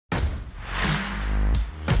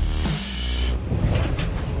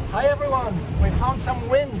one. We found some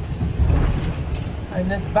wind,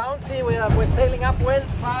 and it's bouncy. We're sailing upwind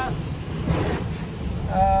fast.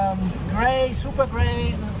 It's grey, super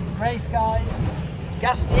grey sky,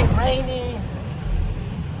 gusty, rainy,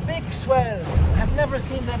 big swell. I've never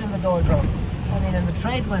seen that in the doldrums. I mean, in the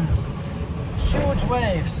trade winds, huge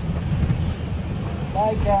waves.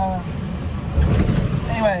 Like,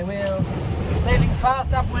 anyway, we're sailing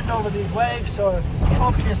fast upwind over these waves, so it's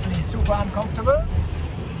obviously super uncomfortable.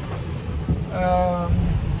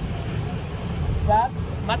 But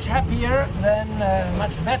much happier than,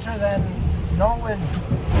 much better than no wind.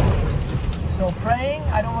 So praying,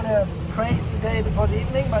 I don't want to praise the day before the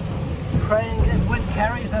evening, but praying this wind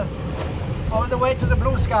carries us all the way to the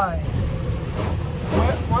blue sky.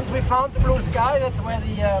 Once we found the blue sky, that's where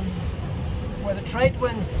the trade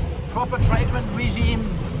winds, proper trade wind regime,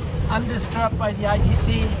 undisturbed by the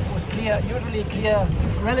ITC, was clear, usually clear,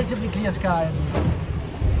 relatively clear sky.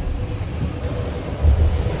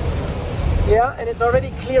 Yeah, and it's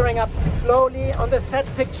already clearing up slowly. On the set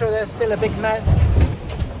picture, there's still a big mess.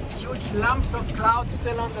 Huge lumps of clouds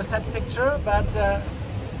still on the set picture, but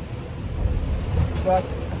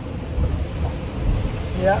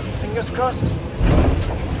yeah, fingers crossed.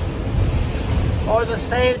 All the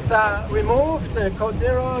sails are removed, the code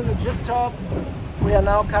 0, the jib top. We are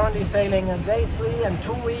now currently sailing on day 3 and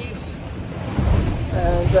 2 weeks.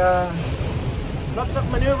 And lots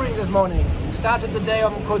of maneuvering this morning. Started the day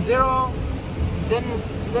on code 0, then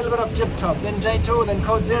a little bit of jib top, then J2, then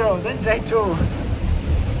code 0, then J2.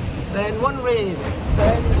 Then 1 reef,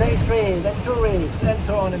 then J3, then 2 reefs, and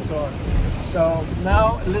so on and so on. So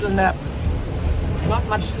now a little nap. Not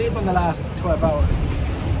much sleep in the last 12 hours.